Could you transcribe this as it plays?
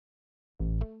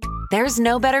There's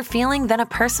no better feeling than a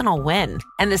personal win.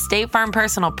 And the State Farm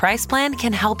Personal Price Plan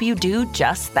can help you do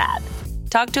just that.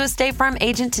 Talk to a State Farm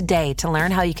agent today to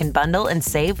learn how you can bundle and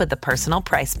save with the Personal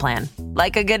Price Plan.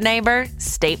 Like a good neighbor,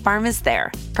 State Farm is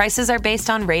there. Prices are based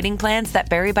on rating plans that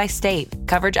vary by state.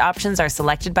 Coverage options are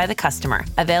selected by the customer.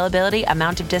 Availability,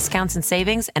 amount of discounts and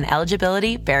savings, and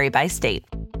eligibility vary by state.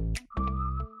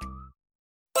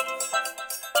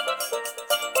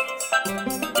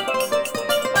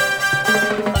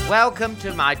 Welcome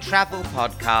to my travel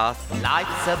podcast,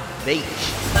 Life's a Beach.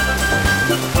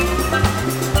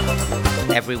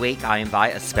 Every week I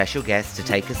invite a special guest to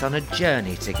take us on a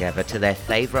journey together to their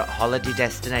favourite holiday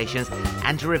destinations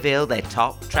and to reveal their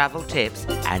top travel tips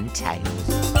and tales.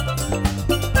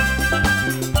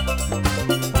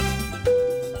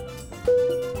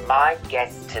 My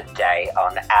guest today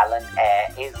on Alan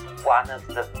Air is one of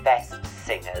the best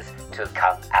singers to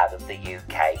come out of the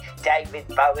UK. David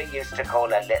Bowie used to call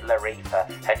her Little Aretha.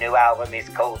 Her new album is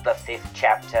called The Fifth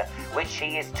Chapter, which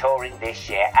she is touring this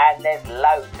year, and there's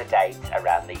loads of dates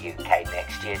around the UK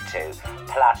next year too.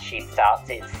 Plus, she starts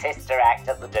in Sister Act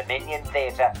at the Dominion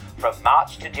Theatre from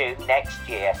March to June next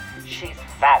year. She's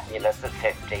fabulous at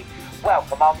 50.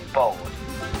 Welcome on board,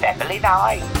 Beverley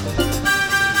Knight.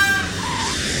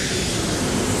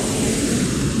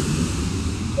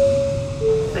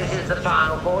 This is the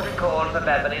final boarding call for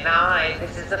Beverley Knight.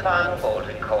 This is the final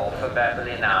boarding call for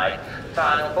Beverley Knight.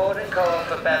 Final boarding call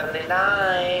for Beverley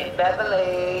Knight.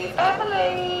 Beverley.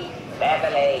 Beverley.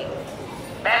 Beverley.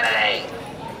 Beverley.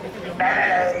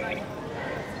 Beverley.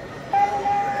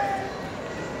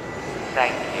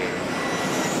 Thank you.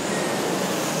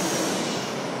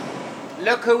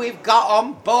 Look who we've got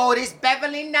on board. It's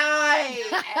Beverley Knight.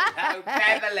 Hello,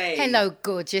 Beverley. Hello,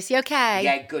 gorgeous. You okay?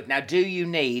 Yeah, good. Now, do you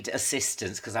need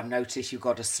assistance? Because I've noticed you've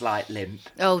got a slight limp.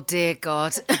 Oh, dear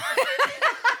God.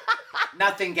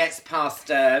 Nothing gets past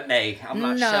me. I'm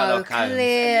like Sherlock Holmes.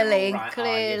 Clearly. Do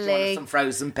you want some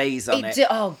frozen peas on it?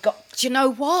 Oh, God. Do you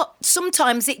know what?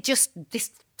 Sometimes this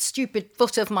stupid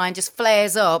foot of mine just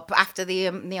flares up after the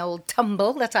old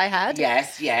tumble that I had.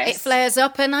 Yes. It flares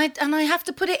up and I have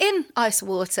to put it in ice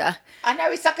water. I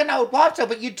know it's like an old water,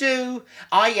 but you do.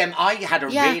 I had a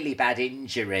really bad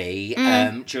injury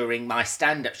during my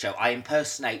stand-up show. I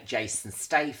impersonate Jason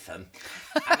Statham.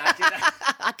 And I did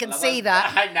I can see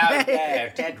that. I know,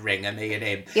 yeah, dead ringer, me and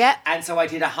him. Yeah. And so I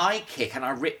did a high kick and I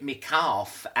ripped my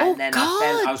calf. And then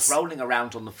I was rolling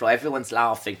around on the floor. Everyone's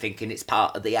laughing, thinking it's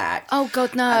part of the act. Oh,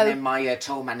 God, no. And then my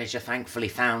tour manager thankfully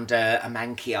found a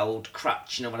manky old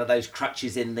crutch, one of those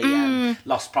crutches in the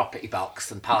lost property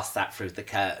box, and passed that through the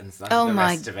curtains. And oh, the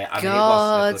my rest of it. I God. mean, it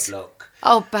wasn't a good look.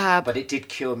 Oh, Bab. But it did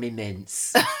cure me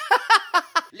mince.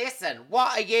 Listen,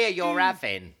 what a year you're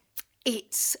having.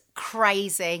 It's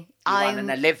crazy. You won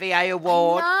an Olivier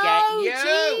Award. No, Get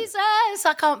you. Jesus,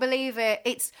 I can't believe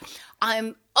it.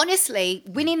 I'm honestly,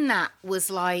 winning that was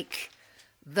like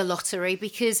the lottery,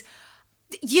 because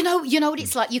you know what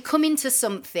it's like. You come into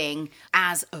something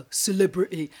as a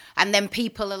celebrity and then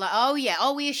people are like, oh yeah,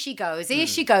 oh, here she goes.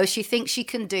 She thinks she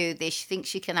can do this. She thinks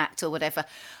she can act or whatever.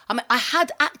 I mean, I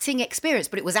had acting experience,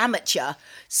 but it was amateur.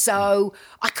 So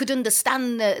I could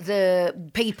understand the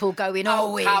people going,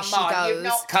 oh, here come she on. goes. You've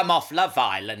not come off Love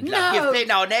Island. No. You've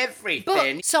been on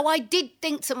everything. But, so I did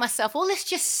think to myself, well, let's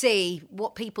just see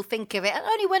what people think of it. And I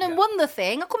only went and won the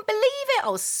thing. I couldn't believe it. I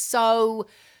was so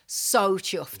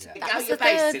chuffed. Yeah. Now you're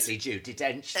basically due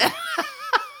detention.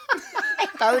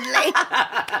 If only.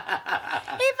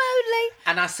 If only.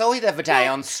 And I saw you the other day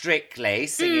on Strictly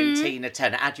singing Tina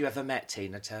Turner. Had you ever met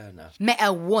Tina Turner? Met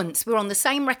her once. We were on the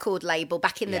same record label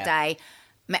back in the day.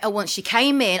 Met her once. She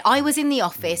came in. I was in the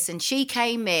office and she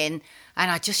came in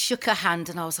and I just shook her hand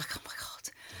and I was like, oh my God,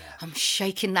 I'm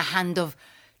shaking the hand of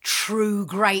true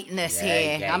greatness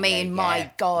here. I mean,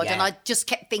 my God. And I just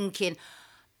kept thinking,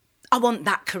 I want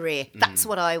that career. That's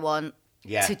what I want.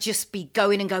 Yeah. To just be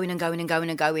going and going and going and going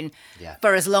and going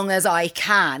for as long as I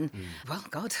can. Well,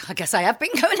 God, I guess I have been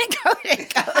going and going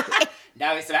and going.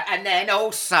 No, it's about, and then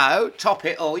also, top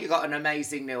it all, you got an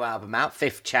amazing new album out,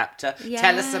 Fifth Chapter. Yeah.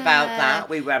 Tell us about that.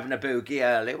 We were having a boogie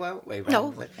early, weren't we? No,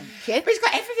 but it's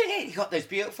got everything in it. You've got those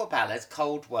beautiful ballads,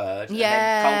 Cold Word, and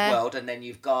then Cold World, and then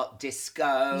you've got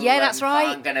disco. Yeah, that's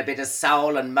right. Funk, and a bit of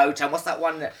soul and Motown. What's that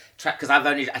one track? Because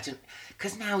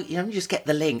because now, you just get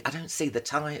the link. I don't see the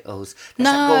titles. There's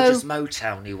that gorgeous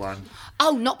Motown-y one.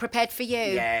 Oh, Not Prepared for You.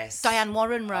 Yes. Diane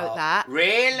Warren wrote that.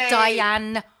 Really?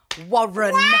 Diane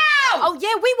Warren. Wow! Oh,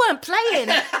 yeah, we weren't playing.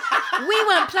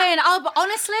 Oh, but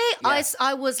honestly,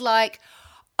 I was like,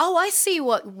 oh, I see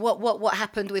what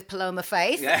happened with Paloma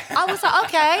Faith. Yeah. I was like,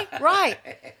 okay, right.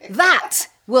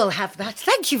 We'll have that.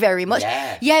 Thank you very much.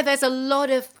 Yeah, there's a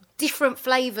lot of different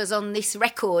flavours on this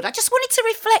record. I just wanted to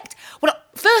reflect. Well,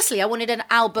 firstly, I wanted an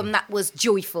album that was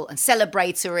joyful and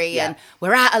celebratory, and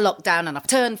we're out of lockdown, and I've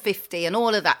turned 50, and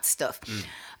all of that stuff.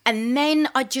 And then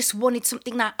I just wanted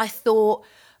something that I thought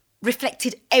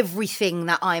reflected everything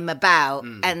that I'm about,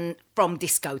 and from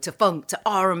disco to funk to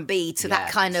R&B to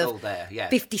that kind of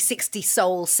 50, 60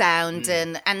 soul sound,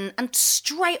 and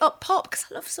straight up pop, because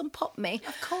I love some pop, me.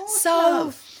 Of course.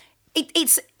 So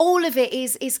it's all of it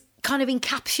is kind of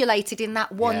encapsulated in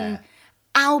that one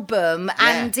album,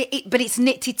 and but it's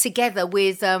knitted together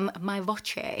with my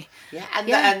voce.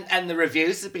 Yeah, and the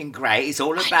reviews have been great. It's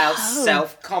all about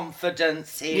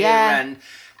self-confidence here,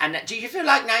 and do you feel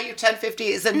like now you've turned 50,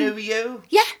 it's a new you?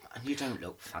 Yeah. And you don't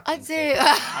look fucking I do. good.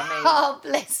 I mean, oh,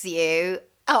 bless you.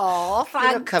 Oh, thanks.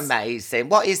 You look amazing.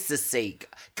 What is the secret?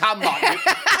 Come on.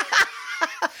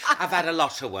 I've had a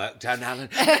lot of work done, Alan.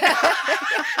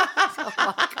 Oh,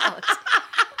 my God.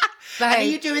 And are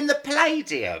you doing the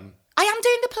Palladium? I am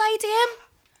doing the Palladium.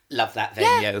 Love that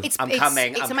venue. Yeah, I'm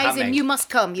coming. It's amazing. Coming. You must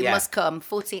come. You must come.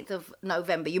 14th of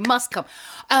November. You must come.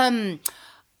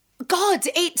 God,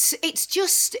 it's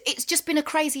just been a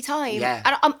crazy time. Yeah.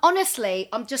 And I'm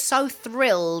just so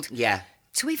thrilled. Yeah.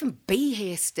 To even be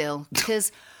here still,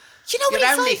 because you know what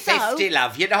You're it's only like, 50, though?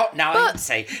 love. You're not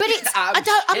 90. But it's I'm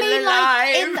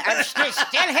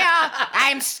still here.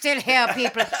 I'm still here,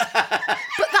 people.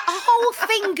 But the whole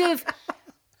thing of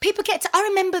people get to. I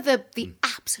remember the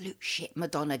absolute shit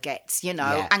Madonna gets, you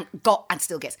know, and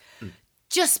still gets,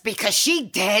 just because she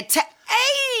dared to age.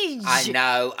 I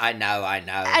know.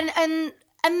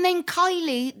 And then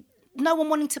Kylie, no one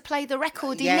wanting to play the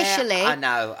record initially. I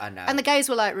know. And the gays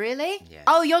were like, really? Yeah.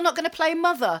 Oh, you're not going to play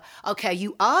Mother? Okay,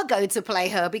 you are going to play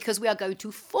her because we are going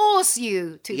to force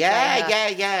you to play her.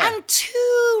 Yeah. And too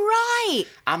right.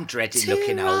 I'm dreading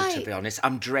looking old, to be honest.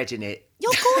 I'm dreading it.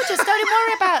 You're gorgeous. Don't even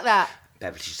worry about that.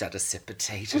 Beverly's had a sip of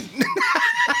tea.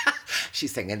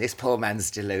 She's thinking, this poor man's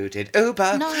deluded.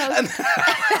 Uber. No. Not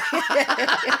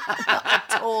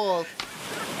at all.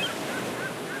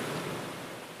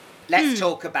 Let's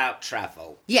talk about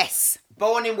travel. Yes.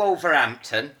 Born in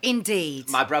Wolverhampton. Indeed.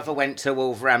 My brother went to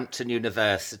Wolverhampton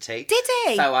University. Did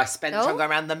he? So I spent time going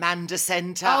around the Manda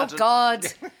Centre. Oh, God.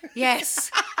 Yes.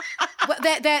 Well,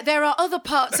 there are other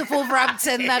parts of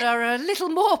Wolverhampton that are a little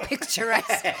more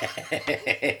picturesque.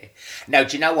 No,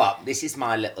 do you know what? This is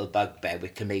my little bugbear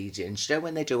with comedians. You know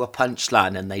when they do a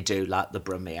punchline and they do like the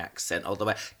Brummie accent all the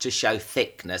way to show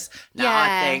thickness? Now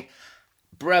I think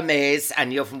Brummies,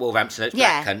 and you're from Wolverhampton, it's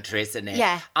black country, isn't it?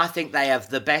 Yeah. I think they have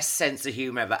the best sense of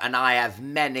humour ever, and I have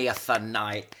many a fun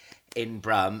night in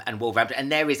Brum and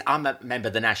Wolverhampton. And I'm a member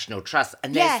of the National Trust,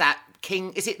 and there's that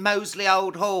King, is it Moseley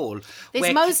Old Hall?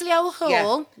 There's Moseley Old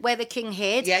Hall, where the King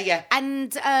hid. Yeah.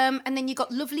 And then you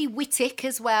got lovely Whittick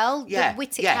as well, the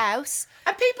Whittick House.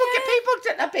 And people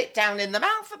get a bit down in the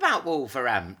mouth about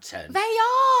Wolverhampton. They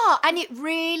are, and it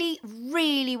really,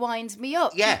 really winds me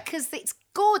up. Yeah. Because it's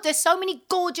gorgeous. There's so many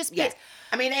gorgeous bits.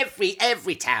 I mean,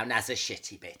 every town has a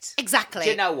shitty bit. Exactly.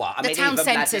 Do you know what? I mean, town even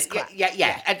centre's crap.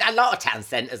 Yeah. And a lot of town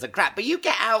centres are crap, but you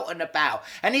get out and about,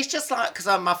 and it's just like, because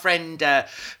my friend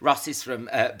Ross is from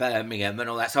Birmingham and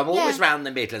all that, so I'm always round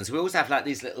the Midlands. We always have like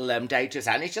these little day trips,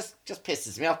 and it just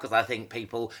pisses me off because I think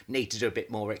people need to do a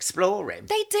bit more exploring.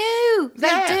 They do.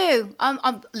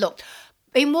 Look,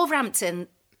 in Wolverhampton,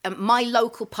 my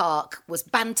local park was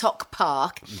Bantock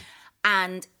Park,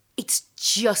 and it's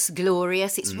just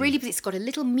glorious. It's really, it's got a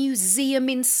little museum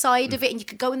inside of it, and you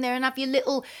could go in there and have your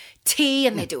little tea,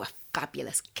 and they do a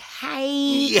fabulous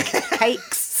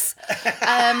cakes.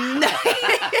 I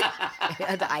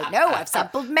know, I've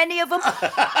sampled many of them,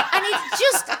 and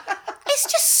it's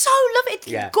just so lovely.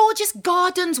 Gorgeous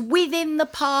gardens within the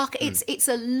park. It's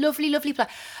a lovely, lovely place.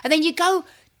 And then you go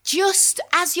just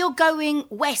as you're going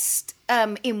west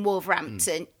in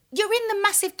Wolverhampton, you're in the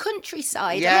massive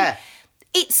countryside. Yeah. I mean,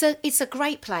 it's a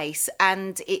great place,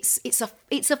 and it's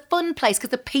a fun place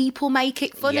because the people make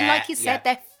it fun, and like you said,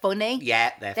 they're funny.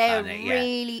 Yeah, they're funny.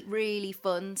 Really, really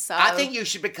fun. So I think you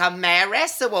should become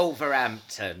mayoress of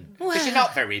Wolverhampton because you're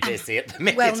not very busy at the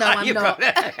minute. Well, no, I'm not.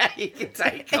 You can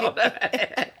take on.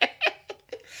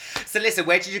 So listen,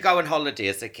 where did you go on holiday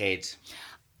as a kid?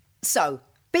 So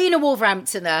being a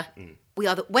Wolverhamptoner. We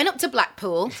went up to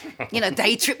Blackpool,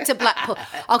 day trip to Blackpool.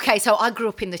 Okay, so I grew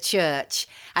up in the church.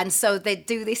 And so they'd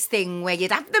do this thing where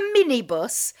you'd have the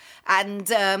minibus and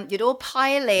you'd all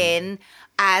pile in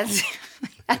and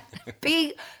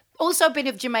also been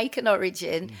of Jamaican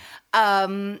origin.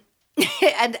 And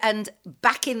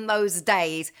back in those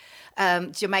days,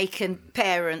 Jamaican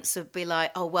parents would be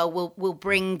like, oh, well, we'll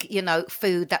bring,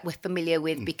 food that we're familiar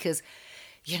with because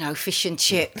fish and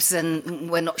chips, and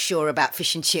we're not sure about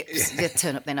fish and chips. They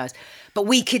turn up their nose. But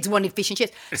we kids wanted fish and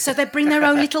chips. So they'd bring their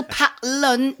own little packed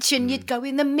lunch, and you'd go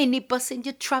in the minibus and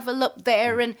you'd travel up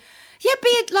there, and be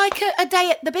it like a day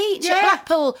at the beach at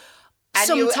Blackpool. And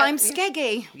sometimes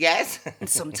Skeggy. Yes. And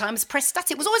sometimes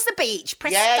Prestatyn. It was always the beach.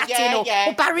 Prestatyn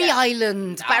or Barry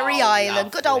Island. Barry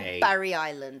Island. Good old Barry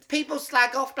Island. People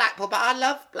slag off Blackpool, but I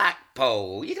love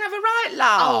Blackpool. You can have a right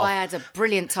laugh. Oh, I had a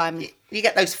brilliant time. You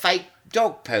get those fake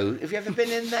dog poo. Have you ever been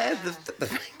in there?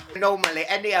 Normally,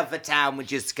 any other town would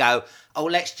just go,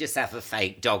 let's just have a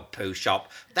fake dog poo shop.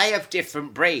 They have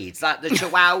different breeds. Like the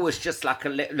Chihuahua's just like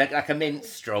a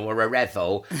minstrel or a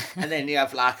revel, and then you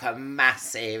have like a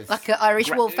massive, like an Irish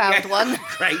Wolfhound one.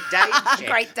 Great Dane.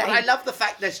 Great Dane. But I love the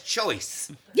fact there's choice.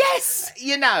 Yes,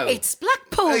 it's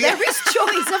Blackpool. There is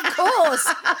choice, of course.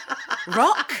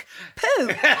 Rock, poo.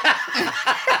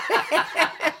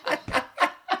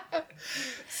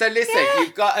 So listen,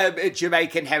 you've got a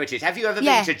Jamaican heritage. Have you ever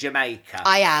been to Jamaica?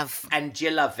 I have. And do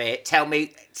you love it? Sell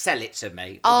it to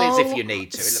me. As if you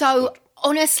need to. So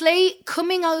honestly,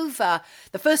 coming over,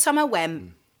 the first time I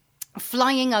went,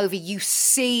 flying over, you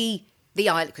see the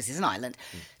island, because it's an island.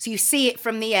 So you see it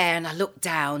from the air, and I look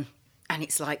down, and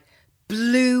it's like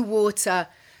blue water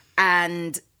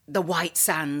and the white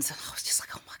sands. And I was just like,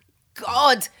 oh my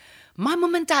God. My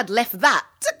mum and dad left that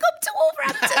to come to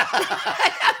Wolverhampton.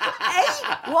 Hey,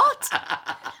 what?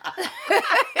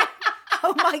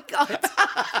 Oh my God.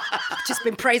 I've just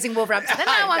been praising Wolverhampton and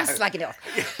now I'm slagging it off.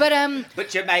 But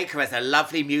Jamaica has a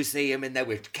lovely museum in there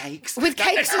with cakes. With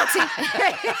cakes and tea.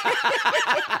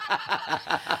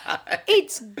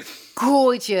 It's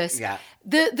gorgeous. Yeah.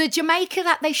 The Jamaica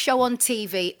that they show on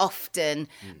TV often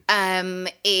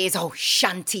is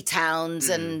shanty towns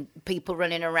and people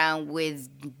running around with,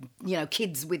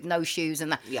 kids with no shoes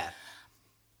and that. Yeah.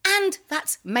 And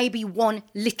that's maybe one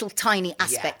little tiny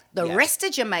aspect. The rest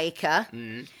of Jamaica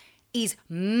is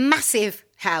massive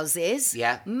houses,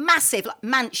 massive like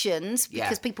mansions,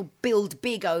 because people build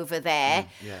big over there.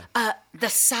 The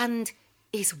sand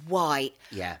is white.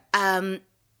 Yeah.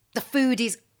 The food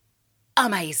is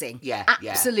amazing.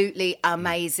 Absolutely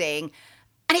amazing.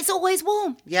 And it's always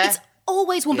warm. Yeah. It's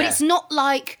always warm, but it's not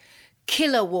like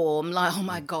killer warm, like, oh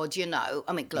my God,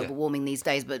 I mean, global warming these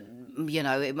days, but,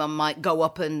 it might go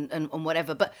up and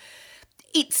whatever. But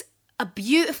it's a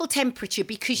beautiful temperature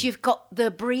because you've got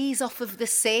the breeze off of the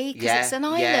sea, because it's an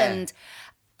island.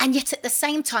 And yet at the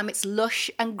same time, it's lush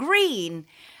and green.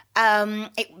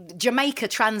 Jamaica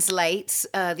translates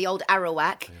the old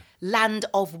Arawak, land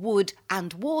of wood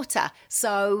and water.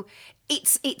 So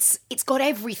it's got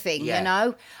everything,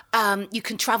 You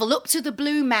can travel up to the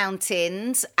Blue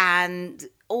Mountains and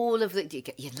all of you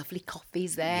get your lovely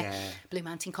coffees there, Blue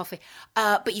Mountain coffee.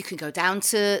 But you can go down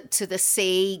to the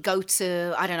sea, go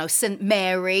to, I don't know, St.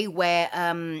 Mary, where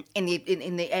in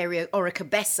the area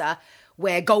Oricabessa,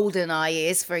 where Goldeneye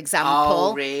is, for example.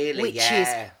 Oh, really? Which is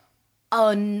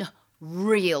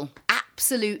unreal.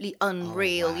 Absolutely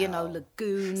unreal,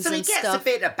 lagoons so and stuff. So it gets a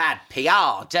bit of bad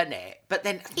PR, doesn't it? But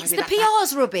then it's the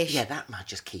PR's rubbish. Yeah, that might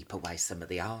just keep away some of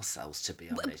the arseholes, to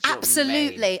be honest.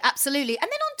 Absolutely, absolutely. And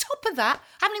then on top of that,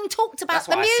 I haven't even talked about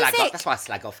the music. That's why I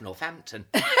slag off Northampton.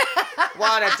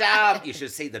 What a damn! You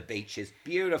should see the beaches.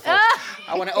 Beautiful.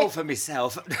 I want it all for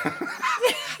myself.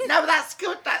 No, that's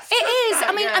good. It is.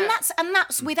 I mean, and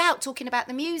that's without talking about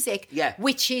the music. Yeah.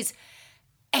 Which is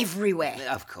everywhere.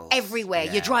 Of course. Everywhere.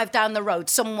 Yeah. You drive down the road,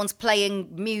 someone's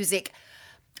playing music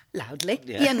loudly,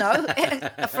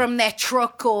 from their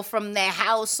truck or from their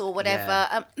house or whatever.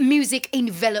 Yeah. Music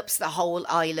envelops the whole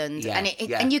island,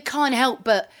 and you can't help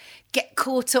but get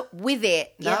caught up with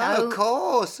it. You know? Of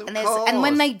course. And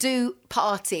when they do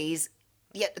parties,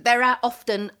 they're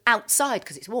often outside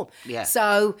because it's warm. Yeah.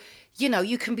 So,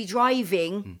 you can be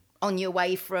driving on your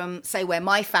way from, say, where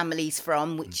my family's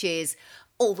from, which is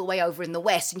all the way over in the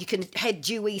west, and you can head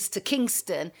due east to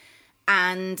Kingston,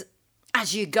 and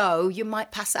as you go, you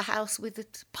might pass a house with the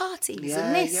parties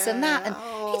and this and that, and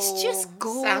it's just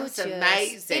gorgeous. Sounds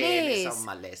amazing. It is. It's on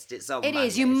my list. It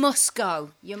is. You must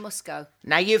go. You must go.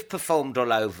 Now, you've performed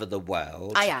all over the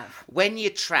world. I have. When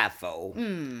you travel,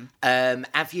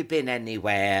 have you been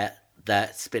anywhere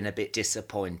that's been a bit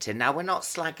disappointing? Now, we're not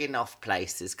slagging off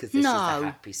places because this is a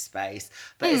happy space,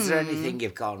 but is there anything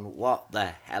you've gone, what the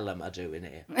hell am I doing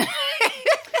here?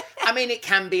 I mean, it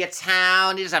can be a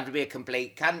town, it doesn't have to be a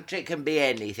complete country, it can be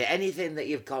anything that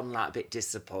you've gone like a bit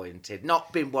disappointed,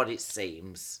 not been what it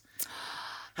seems.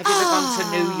 Have you ever gone to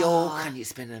New York and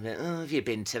it's been a bit, have you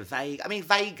been to Vegas? I mean,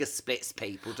 Vegas splits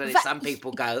people, doesn't it? Some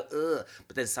people go, ugh,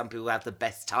 but then some people have the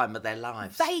best time of their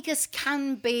lives. Vegas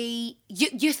can be,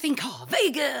 you think, oh,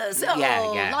 Vegas,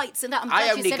 lights and that.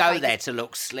 I only go there to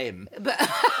look slim. But,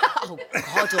 oh,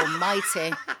 God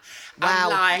almighty. Wow.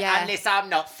 Unless I'm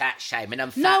not fat shaming,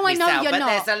 I'm fat myself. I know you're but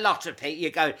not. There's a lot of people,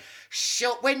 you go,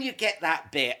 sure, when you get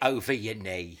that bit over your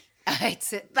knee,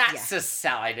 that's a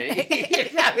sign.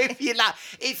 If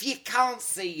you can't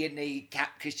see your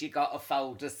kneecap because you got a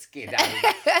fold of skin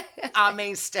over, I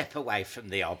mean, step away from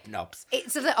the hobnobs.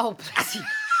 It's a little. Bless you.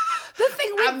 The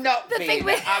thing with I'm not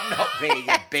being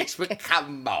a bitch, but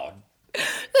come on.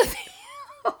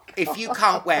 If you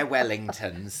can't wear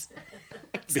Wellingtons,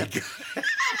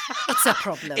 it's a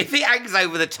problem. If it hangs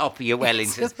over the top of your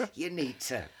Wellingtons, you need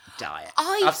to diet.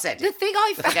 I've said it.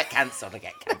 If I get cancelled, I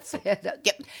get cancelled.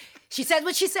 Yep. She said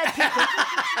what she said, people.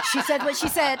 She said what she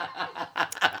said.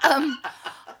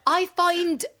 I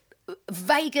find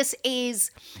Vegas it's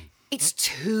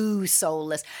too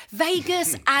soulless.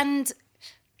 Vegas and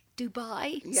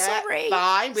Dubai. Yeah,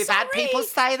 fine. We've had people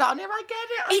say that on here. I get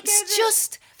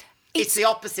it. It's the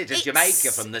opposite of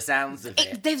Jamaica from the sounds of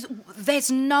it.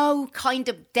 There's no kind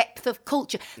of depth of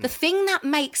culture. The thing that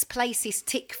makes places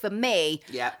tick for me,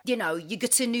 you go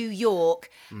to New York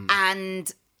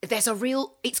and there's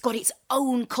it's got its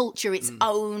own culture, its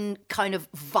own kind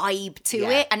of vibe to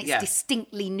it, and it's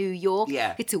distinctly New York.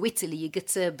 You go to Italy, you go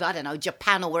to, I don't know,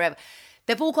 Japan or wherever.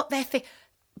 They've all got their thing.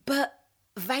 But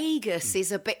Vegas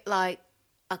is a bit like,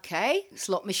 okay,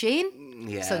 slot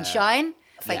machine, sunshine,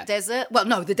 fake desert. Well,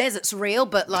 no, the desert's real,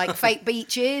 but like fake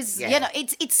beaches.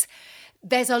 It's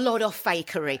there's a lot of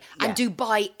fakery. And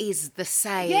Dubai is the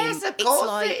same. Yes, of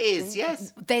course it is,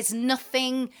 yes. There's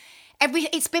nothing,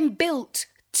 it's been built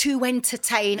to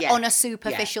entertain on a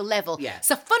superficial level.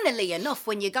 So funnily enough,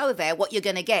 when you go there, what you're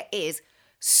going to get is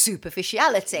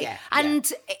superficiality.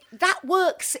 And that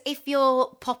works if you're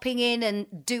popping in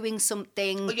and doing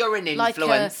something. Well, you're an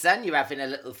influencer and you're having a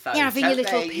little photo. You're having a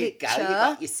little picture. You go. You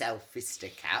got your selfie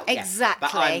stick out. Exactly.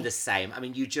 But I'm the same. I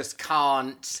mean, you just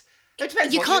can't. It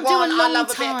depends you what can't you want. do a long I love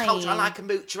time. a bit of culture. I like a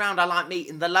mooch around. I like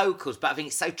meeting the locals, but I think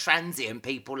it's so transient.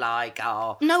 People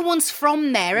no one's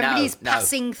from there. Everybody's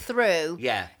passing through.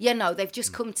 Yeah. They've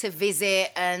just come to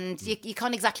visit, and you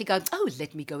can't exactly go, oh,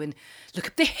 let me go and look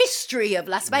up the history of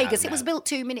Las Vegas. It was built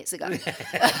 2 minutes ago. So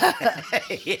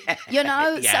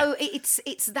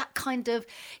it's that kind of,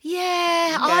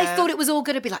 I thought it was all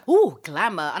going to be like, oh,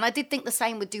 glamour. And I did think the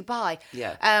same with Dubai.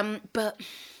 But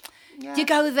you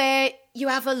go there, you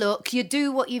have a look, you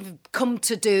do what you've come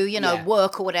to do,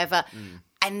 work or whatever,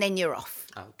 and then you're off.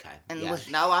 Okay.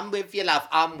 No, I'm with you, love.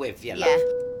 I'm with you, love.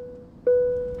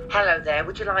 Hello there.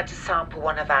 Would you like to sample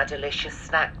one of our delicious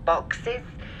snack boxes?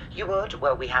 You would?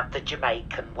 Well, we have the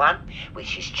Jamaican one,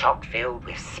 which is chock-filled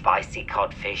with spicy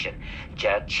codfish and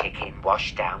jerk chicken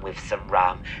washed down with some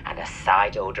rum and a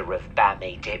side order of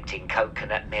bami dipped in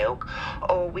coconut milk.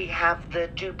 Or we have the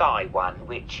Dubai one,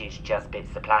 which is just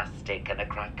bits of plastic and a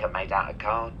cracker made out of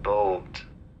cardboard.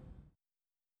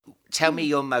 Tell me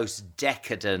your most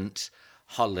decadent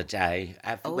holiday.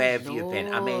 Where have you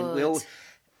been? I mean,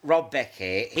 Rob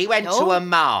Beckett, he went to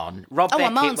Oman.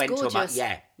 Oman's went gorgeous. to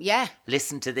Oman. Yeah.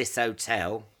 Listen to this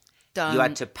hotel. You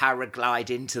had to paraglide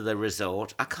into the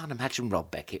resort. I can't imagine Rob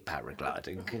Beckett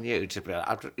paragliding. Can you?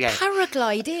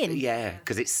 Paraglide in? Yeah,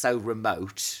 because it's so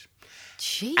remote.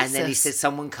 Jesus. And then he says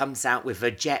someone comes out with a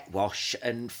jet wash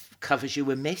and covers you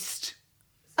with mist.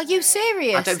 Are you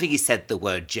serious? I don't think he said the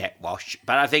word jet wash,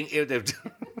 but I think it would have...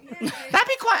 That'd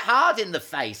be quite hard in the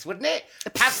face, wouldn't it?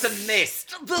 Have some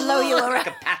mist. Blow you around. Like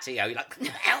a patio. You're like,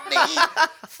 help me.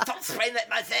 Stop spraying that in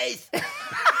my face.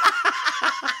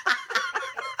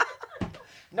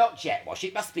 Not jet wash.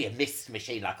 It must be a mist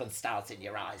machine, like on Stars in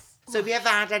Your Eyes. So have you ever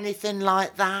had anything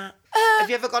like that? Have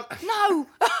you ever gone... No.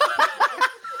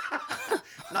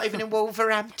 Not even in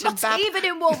Wolverhampton? Not even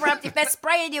in Wolverhampton. If they're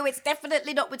spraying you, it's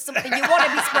definitely not with something you want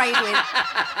to be sprayed with.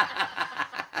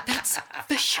 That's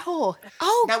for sure.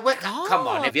 Oh, now, God. Come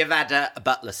on. Have you ever had a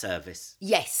butler service?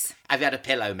 Yes. Have you had a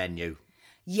pillow menu?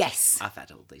 Yes. I've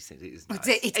had all these things. It is nice.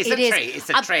 It's a treat. It's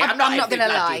a treat. I'm not going to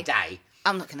lie. Day.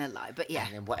 I'm not going to lie, but yeah.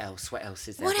 And then what else? What else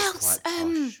is there? What else?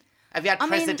 Have you had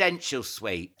presidential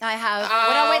suite? I have.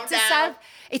 When I went to South...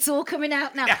 It's all coming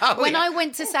out now. I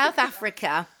went to South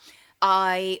Africa...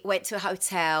 I went to a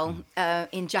hotel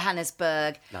in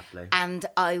Johannesburg. Lovely. And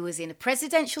I was in a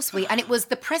presidential suite. And it was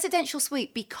the presidential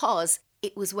suite because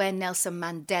it was where Nelson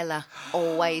Mandela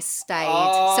always stayed.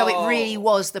 Oh. So it really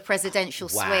was the presidential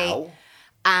Wow. suite.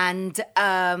 And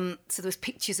so there was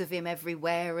pictures of him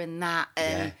everywhere and that.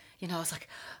 And, I was like,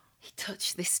 he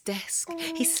touched this desk.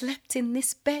 He slept in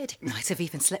this bed. He might have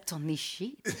even slept on these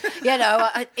sheets. You know,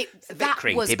 that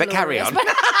creepy, was but carry on.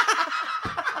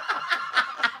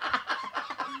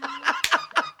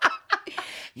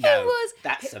 No,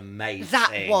 that's amazing.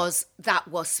 That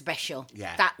was special.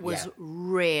 Yeah, that was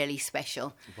really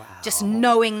special. Wow. Just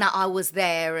knowing that I was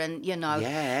there, and you know.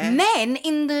 Yeah. And then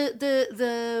in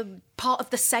the part of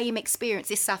the same experience,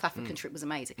 this South African trip was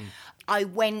amazing. I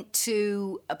went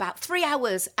to about 3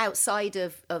 hours outside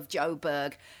of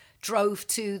Joburg, drove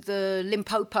to the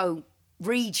Limpopo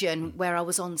region where I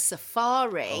was on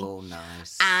safari. Oh,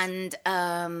 nice. And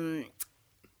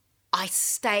I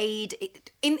stayed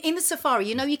in the safari.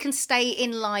 You know, you can stay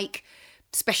in like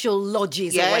special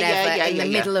lodges or whatever in the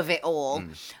middle of it all.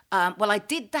 Well, I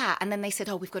did that, and then they said,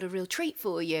 "Oh, we've got a real treat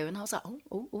for you," and I was like,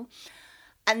 "Oh."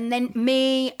 And then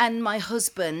me and my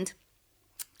husband,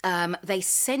 they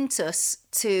sent us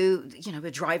to, you know,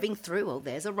 we're driving through. Oh,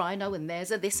 there's a rhino, and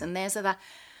there's a this, and there's a that,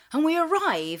 and we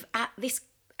arrive at this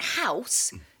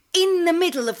house in the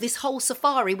middle of this whole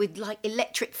safari with like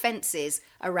electric fences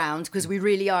around, because we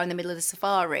really are in the middle of the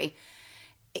safari.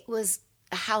 It was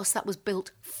a house that was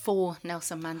built for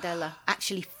Nelson Mandela,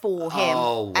 actually for him.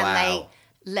 Oh, wow. And they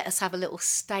let us have a little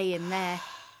stay in there.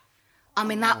 I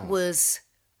mean, that was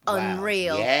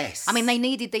unreal. Yes. I mean, they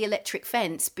needed the electric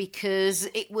fence because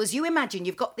it was, you imagine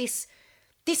you've got this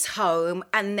home,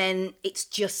 and then it's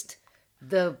just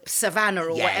the savannah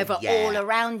or whatever all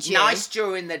around you. Nice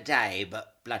during the day, but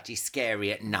bloody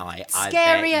scary at night.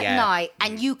 Scary at night,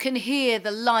 and you can hear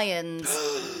the lions,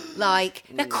 like,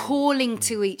 they're calling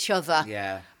to each other.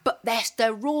 Yeah. But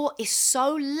their roar is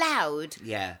so loud.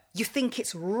 Yeah. You think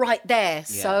it's right there.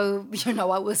 Yeah. So, you know,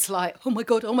 I was like, oh my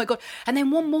God. And then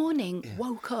one morning,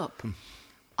 woke up.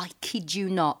 I kid you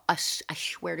not. I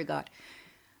swear to God.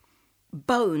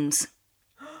 Bones.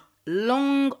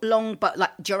 Long,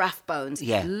 like giraffe bones.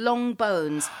 Yeah. Long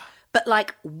bones. But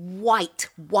like white.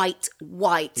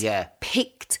 Yeah.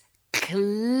 Picked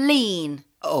clean.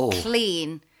 Oh.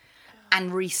 Clean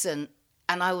and recent.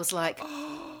 And I was like,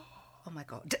 oh my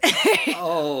God.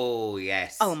 Oh,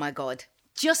 yes. Oh my God.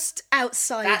 Just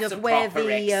outside That's of a where proper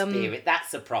the experience.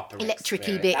 That's a proper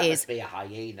electric-y experience. bit that is. Must be a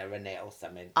hyena, isn't it, or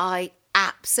something? I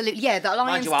absolutely, the Mind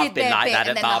lions you, did I've been their like bit, that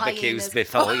and at then the barbecues hyenas.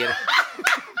 before. You know.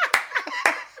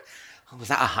 Oh, was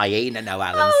that a hyena? No,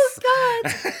 Alan's. Oh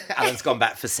God. Alan's gone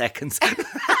back for seconds.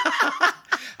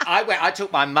 I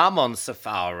took my mum on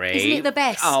safari. Isn't it the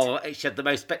best? Oh, she had the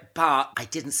most, but I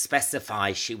didn't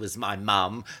specify she was my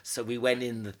mum, so we went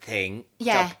in the thing.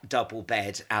 Yeah. Double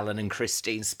bed. Alan and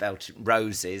Christine spelt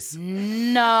roses.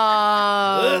 No.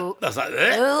 I was like,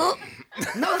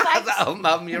 No, I was like, oh,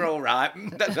 Mum, you're all right.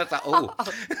 I was like, oh.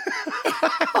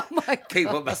 oh my God.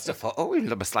 People must have thought, oh, he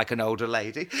looks like an older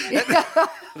lady.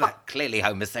 Like, clearly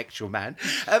homosexual man.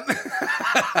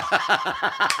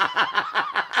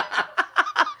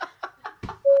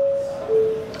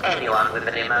 Anyone with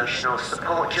an emotional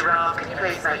support giraffe, can you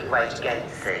please make your way to Gate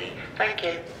C? Thank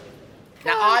you.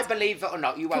 Now, I believe it or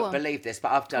not, you won't believe this,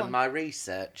 but I've done my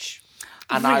research.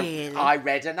 And Really? I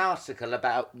read an article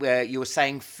about where you were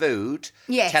saying food.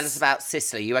 Yes. Tell us about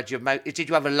Sicily. You had did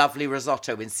you have a lovely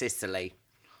risotto in Sicily?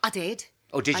 I did.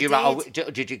 Or did I you? did. Oh,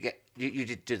 did you get? You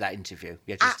did do that interview?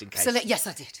 Yeah, just in case. Absolutely. Yes,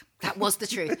 I did. That was the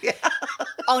truth.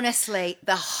 Honestly,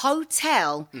 the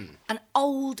hotel, an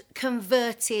old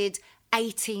converted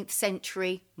 18th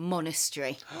century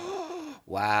monastery.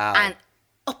 Wow. And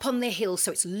up on the hill,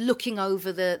 so it's looking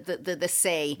over the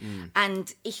sea.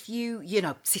 And if you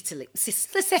know, Sicily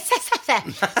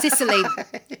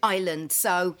island,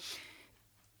 so,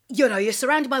 you know, you're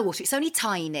surrounded by water. It's only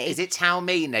tiny. Is it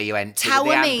Taormina you went to? The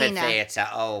Taormina. amphitheatre.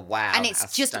 Oh, wow. And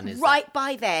it's just right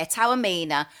by there,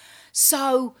 Taormina.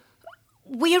 So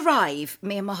we arrive,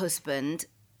 me and my husband.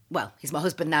 Well, he's my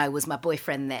husband now, was my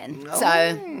boyfriend then. Oh.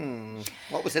 So,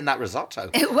 what was in that risotto?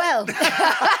 well,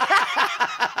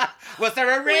 was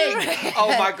there a ring?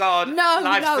 Oh my God!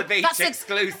 Life's the Beach that's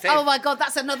exclusive. Oh my God,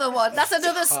 that's another one. That's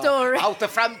another story. Oh, the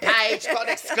front page got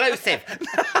an exclusive.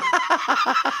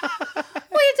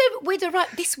 We'd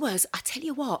arrived. This was, I tell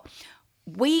you what,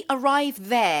 we arrived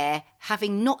there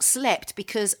having not slept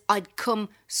because I'd come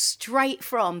straight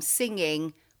from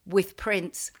singing with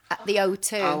Prince at the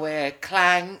O2. Oh, yeah,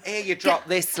 clang. Here, you drop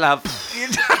this, love.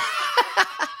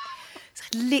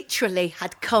 Literally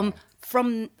had come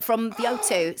from the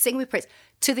O2, singing with Prince,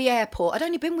 to the airport. I'd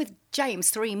only been with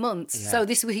James 3 months. Yeah.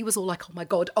 So he was all like, oh my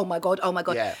God.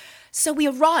 Yeah. So we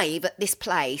arrive at this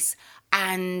place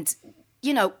and,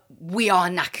 you know, we are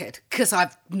knackered because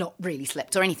I've not really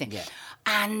slept or anything. Yeah.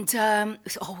 And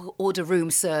we'll order room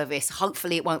service.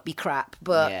 Hopefully it won't be crap,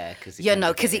 but, Yeah, 'cause you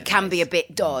know, because it can be a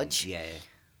bit dodge. Yeah.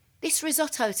 This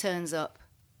risotto turns up.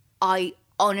 I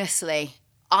honestly,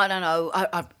 I don't know.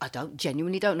 I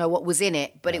genuinely don't know what was in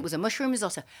it, but it was a mushroom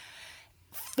risotto.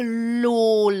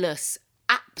 Flawless.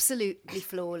 Absolutely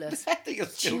flawless. You're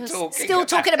still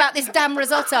talking about this damn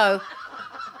risotto.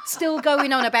 Still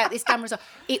going on about this damn risotto.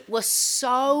 It was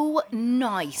so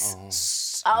nice.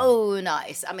 So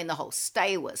nice. I mean, the whole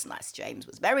stay was nice. James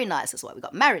was very nice. That's why we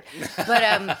got married. But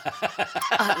it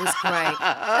was great.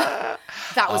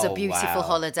 That was a beautiful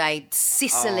holiday.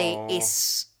 Sicily is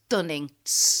stunning.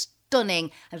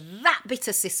 Stunning. That bit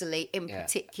of Sicily in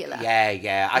particular.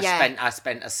 Yeah. I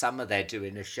spent a summer there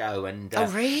doing a show, and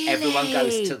really? Everyone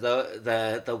goes to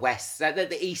the west,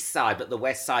 the east side, but the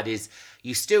west side is,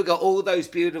 you still got all those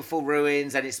beautiful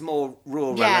ruins, and it's more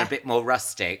rural and a bit more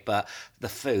rustic, but the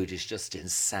food is just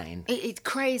insane. It's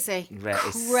crazy.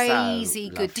 It's crazy so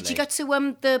good. lovely. Did you go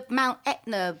to the Mount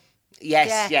Etna?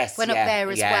 Yes. Went up there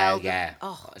as well. Yeah.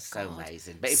 It's so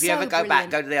amazing. But if So you ever go back,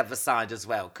 brilliant. go to the other side as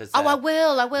well. Cause, I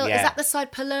will. Yeah. Is that the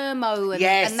side Palermo? And,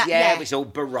 Yes, and that, it was all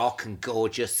baroque and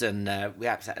gorgeous, and we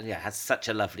had such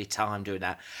a lovely time doing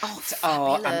that.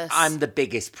 Fabulous. I'm the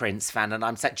biggest Prince fan, and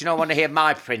do you know, I want to hear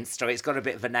my Prince story? It's got a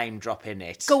bit of a name drop in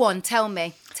it. Go on, tell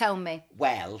me.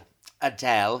 Well,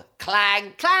 Adele,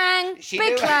 clang.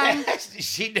 Big clang.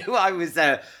 She knew I was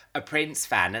a Prince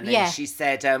fan, and then she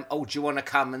said, do you want to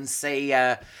come and see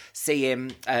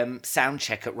him sound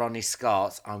check at Ronnie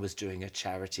Scott's? I was doing a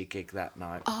charity gig that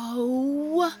night.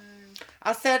 Oh.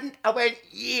 I went,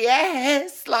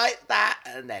 yes, like that.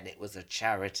 And then it was a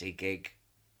charity gig.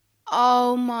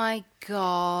 Oh, my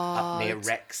God. Up near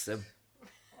Wrexham.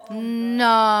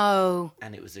 No.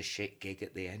 And it was a shit gig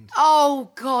at the end.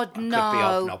 Oh, God, no. Could be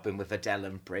hobnobbing with Adele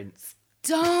and Prince.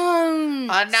 Don't.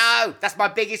 I know. That's my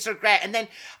biggest regret. And then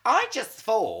I just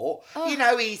thought,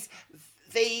 he's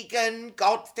vegan,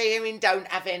 God-fearing, don't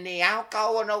have any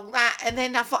alcohol and all that. And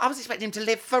then I thought I was expecting him to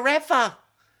live forever.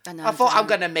 I thought I'm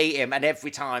going to meet him, and every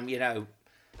time,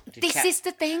 This is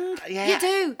the thing. Yeah. You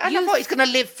do. And I thought he's going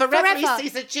to live forever. Forever.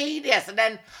 He's a genius. And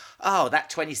then, that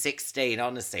 202016,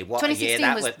 honestly, what a year 2016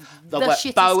 that was the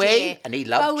shittest Bowie, year. and he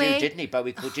loved Bowie. you, didn't he?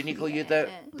 Didn't he call you the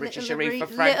British Aretha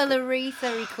Franklin? Little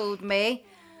Aretha, he called me.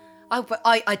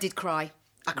 I did cry.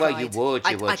 I cried. Well, you would,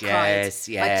 I yes,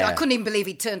 cried. yeah. I couldn't even believe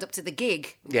he turned up to the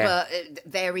gig. Yeah. But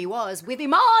there he was, with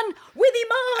him on.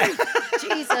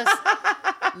 Jesus.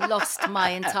 Lost my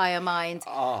entire mind.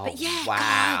 Oh, but yeah,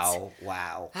 wow.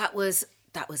 God.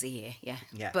 That was a year,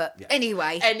 yeah. But yeah.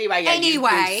 anyway.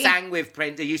 You sang with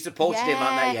Prince. You supported him,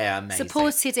 aren't they? Yeah, amazing.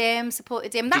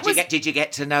 Supported him. Did you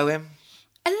get to know him?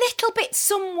 A little bit,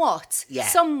 somewhat. Yeah.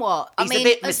 Somewhat. He's a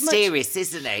bit mysterious,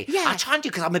 isn't he? Yeah. I tried to,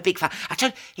 because I'm a big fan. I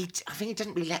think he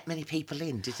didn't really let many people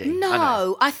in, did he?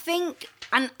 No, I think,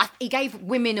 and he gave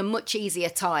women a much easier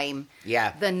time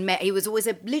than men. He was always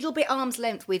a little bit arm's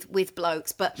length with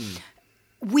blokes, but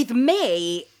with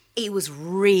me, he was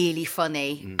really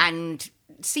funny and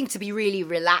seemed to be really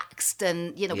relaxed,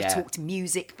 and, we talked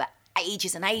music for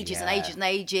ages and ages and ages and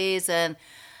ages, and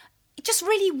just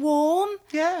really warm.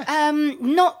 Yeah.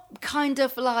 Not kind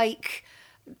of like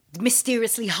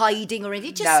mysteriously hiding or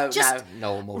anything. Just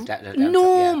normal.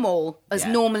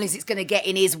 Normal as it's going to get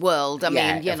in his world. I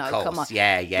mean, come on.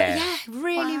 Yeah. But yeah,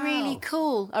 really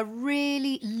cool. A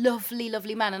really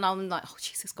lovely man. And I'm like, oh,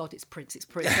 Jesus God, it's Prince.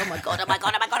 Oh my God,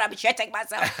 I'm shitting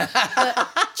myself.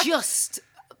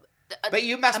 But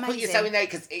you must put yourself in there,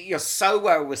 because you're so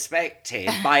well respected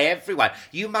by everyone.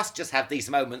 You must just have these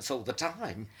moments all the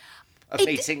time of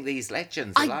meeting these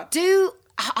legends. I do.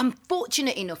 I'm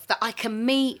fortunate enough that I can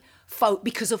meet folk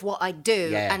because of what I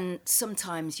do. Yeah. And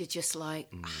sometimes you're just like,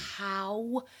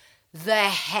 how the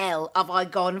hell have I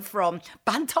gone from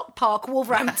Bantock Park,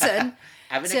 Wolverhampton...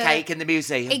 Having a cake in the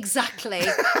museum. Exactly.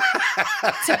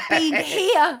 To being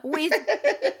here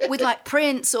with like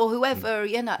Prince or whoever,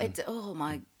 oh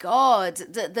my God.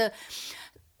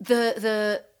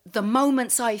 The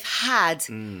moments I've had,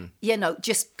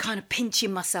 just kind of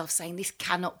pinching myself, saying this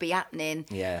cannot be happening.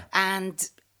 Yeah. And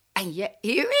yet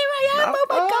here I am, oh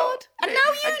my God. And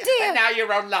now you, dear. And now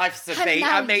you're on Life, Sophie. And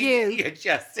now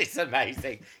it's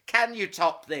amazing. Can you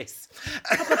top this?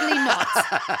 Probably not.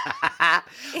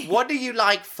 What do you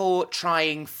like for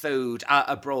trying food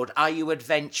abroad? Are you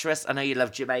adventurous? I know you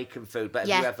love Jamaican food, but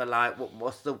have you ever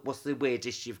what's the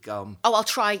weirdest you've gone? Oh, I'll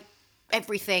try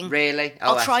everything. Really?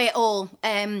 I'll try it all.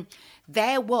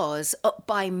 There was up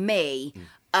by me,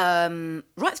 right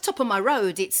at the top of my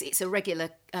road. It's a regular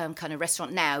kind of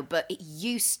restaurant now, but it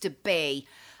used to be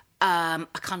a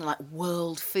kind of like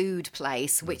world food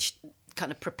place, which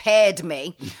kind of prepared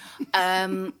me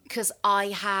because I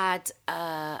had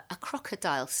a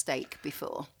crocodile steak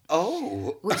before.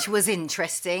 Oh. Which was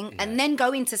interesting. And then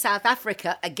going to South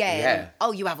Africa again. Yeah.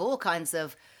 Oh, you have all kinds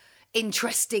of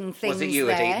interesting things Was it you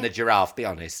there. who had eaten the giraffe, be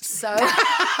honest? So...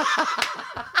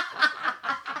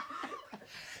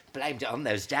 Blamed it on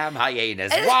those damn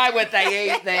hyenas. Why would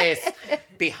they eat this?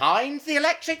 Behind the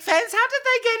electric fence? How did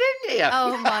they get in here?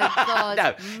 Oh, my God.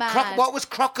 No. Mad. What was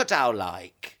crocodile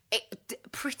like?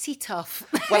 Pretty tough.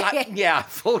 Well, I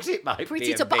thought it might Pretty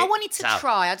be a tough. But I bit wanted to tough.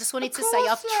 try. I just wanted Of to say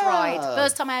I've course, tried. love.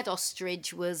 First time I had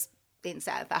ostrich was in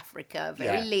South Africa.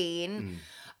 Very lean.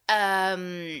 Yeah,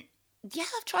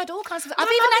 I've tried all kinds of... I've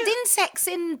even had insects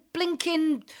in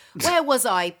blinking... Where was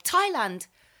I? Thailand.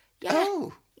 Yeah.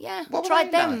 Oh. Yeah, What were tried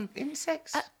they them. like?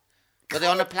 Insects? Were they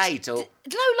on a plate or...?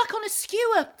 No, like on a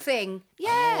skewer thing.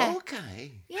 Yeah. Oh,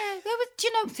 okay. Yeah, they were, do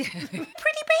you know, pretty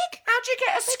big. How'd you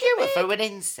get a skewer for an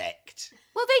insect?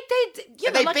 Well, they you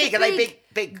Are know, they like big? a Are they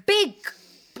big? Big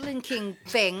blinking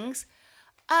things.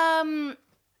 And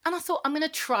I thought, I'm going to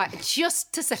try it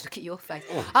just to say, look at your face.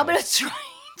 I'm going to try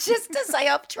just to say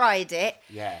I've tried it.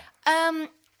 Yeah.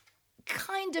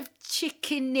 Kind of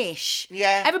chickenish.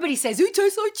 Yeah. Everybody says, it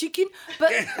tastes like chicken.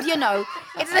 But, you know,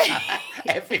 it's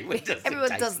Everyone does it.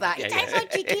 everyone does that. It tastes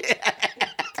like chicken.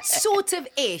 Sort of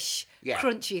ish. Yeah.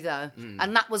 Crunchy, though.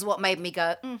 And that was what made me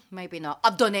go, maybe not.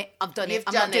 I've done it. I'm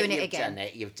not doing it again.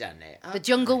 You've done it. The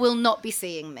jungle will not be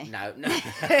seeing me. No.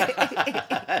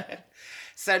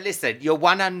 So listen, you're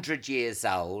 100 years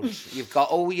old. You've got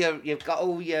all your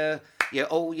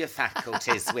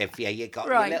faculties with you. You've got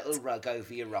Right. your little rug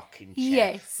over your rocking chair.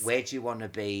 Yes. Where do you want to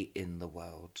be in the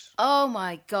world? Oh,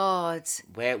 my God.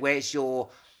 Where's your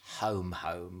home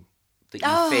that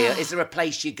you feel? Is there a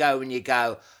place you go and you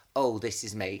go, oh, this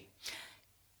is me?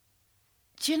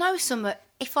 Do you know, Summer,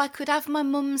 if I could have my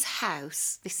mum's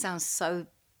house, this sounds so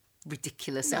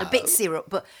ridiculous and a bit syrup,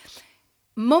 but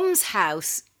mum's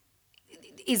house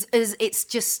is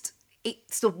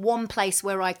it's the one place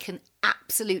where I can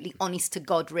absolutely, honest to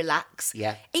God, relax.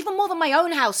 Yeah. Even more than my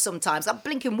own house sometimes. I'm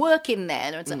blinking work in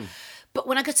there. But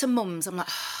when I go to mum's, I'm like,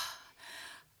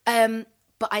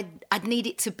 but I'd need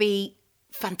it to be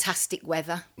fantastic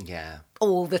weather. Yeah.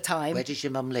 All the time. Where does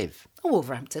your mum live?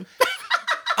 Wolverhampton.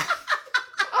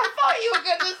 I thought you were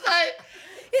going to say...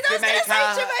 I was going to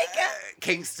say Jamaica.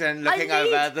 Kingston, looking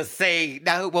over the sea.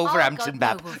 No, Wolverhampton,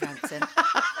 Bab. No, Wolverhampton.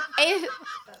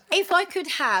 if I could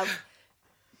have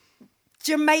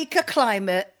Jamaica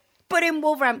climate, but in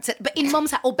Wolverhampton, but in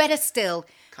mum's house, or better still,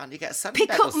 Can't you get a sunbed pick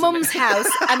or up something? mum's house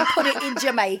and put it in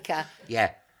Jamaica.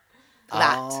 Yeah.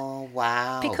 That. Oh,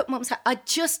 wow. Pick up mum's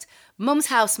house. Mum's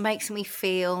house makes me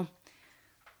feel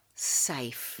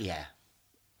safe. Yeah.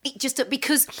 It just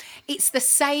because it's the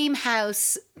same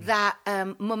house that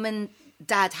mum and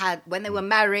dad had when they were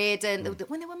married, and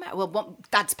when they were married. Well,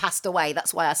 dad's passed away.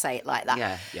 That's why I say it like that.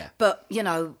 Yeah, yeah. But you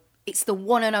know, it's the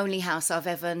one and only house I've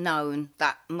ever known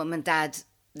that mum and dad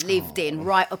lived in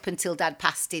right up until dad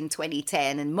passed in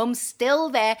 2010, and mum's still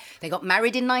there. They got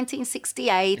married in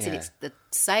 1968, and it's the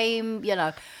same, you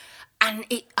know. And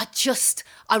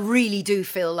I really do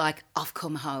feel like I've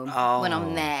come home when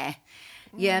I'm there,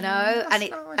 you know. And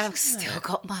nice, I've still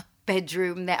got my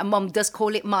bedroom there, and mum does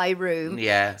call it my room.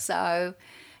 Yeah. So,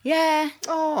 yeah,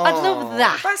 Oh, I'd love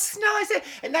that. That's nice.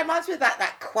 And that reminds me of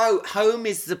that quote, home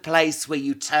is the place where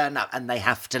you turn up and they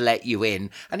have to let you in.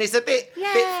 And it's a bit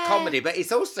comedy, but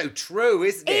it's also true,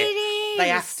 isn't it? It is. They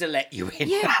have to let you in.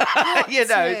 Yeah, got you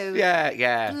know, to.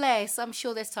 yeah. Bless. I'm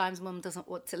sure there's times mum doesn't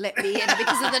want to let me in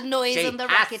because of the noise She and the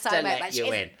has racket to I make. let But you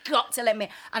she's in. got to let me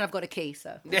in. And I've got a key,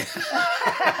 so.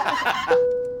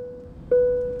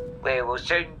 We will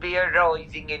soon be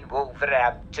arriving in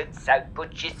Wolverhampton, so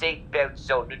put your seatbelts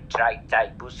on and tray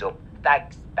tables up.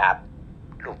 Thanks, Bab.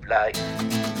 Lovely.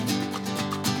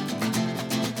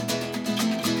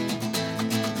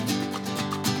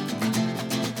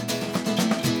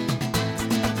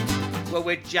 Well,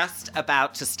 we're just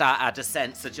about to start our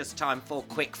descent, so just time for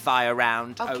quick fire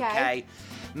round. Okay.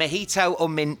 Mojito or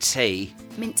mint tea?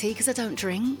 Mint tea because I don't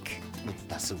drink. Well,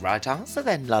 that's the right answer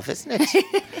then, love, isn't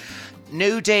it?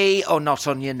 Nudie or not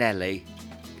on your Nelly?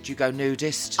 Do you go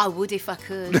nudist? I would if I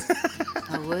could.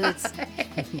 I would.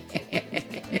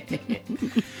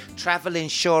 Travel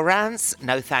insurance?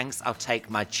 No thanks, I'll take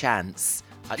my chance.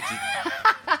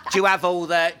 Do you have all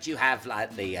the... Do you have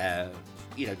like the...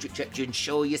 you know, do you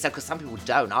insure yourself? Because some people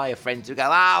don't. I have friends who go, oh,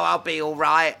 I'll be all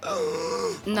right.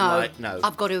 No, like, no.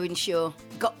 I've got to insure.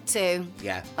 Got to.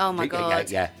 Yeah. Oh, my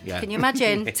God. Yeah. Can you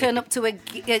imagine? Turn up to a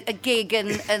gig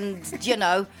and you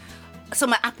know,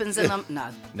 something happens and I'm... No.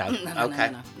 No.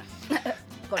 Okay. No.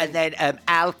 And then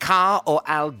Alcar or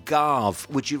Algarve?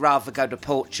 Would you rather go to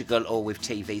Portugal or with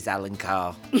TV's Alan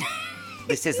Carr?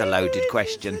 This is a loaded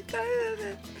question.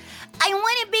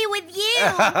 with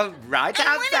you. Right I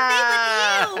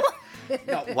outside. want to be with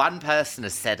you. Not one person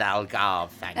has said Algarve,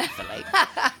 thankfully.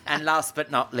 And last but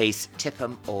not least, tip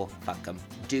 'em or fuck 'em.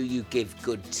 Do you give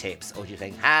good tips, or do you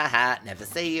think, ha ha, never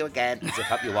see you again, and zip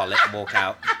up your wallet and walk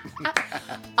out?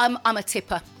 I'm a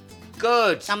tipper.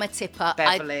 Good. I'm a tipper.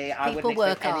 Beverley, I wouldn't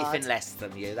expect anything hard. less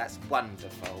from you. That's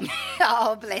wonderful.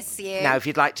 Oh, bless you. Now, if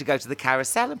you'd like to go to the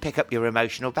carousel and pick up your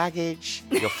emotional baggage,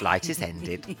 your flight is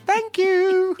ended. Thank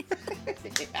you.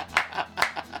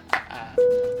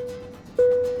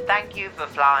 Thank you for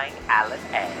flying Alan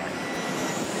Air.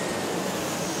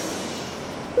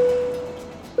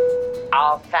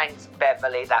 Oh, thanks,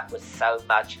 Beverley. That was so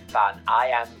much fun. I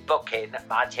am booking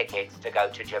my tickets to go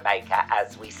to Jamaica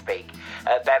as we speak.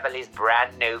 Beverley's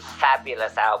brand new,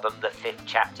 fabulous album, The Fifth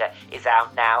Chapter, is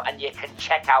out now, and you can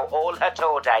check out all her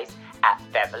tour dates at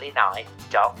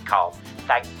beverleyknight.com.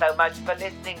 Thanks so much for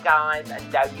listening, guys,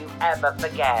 and don't you ever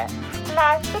forget,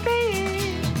 life's a beach.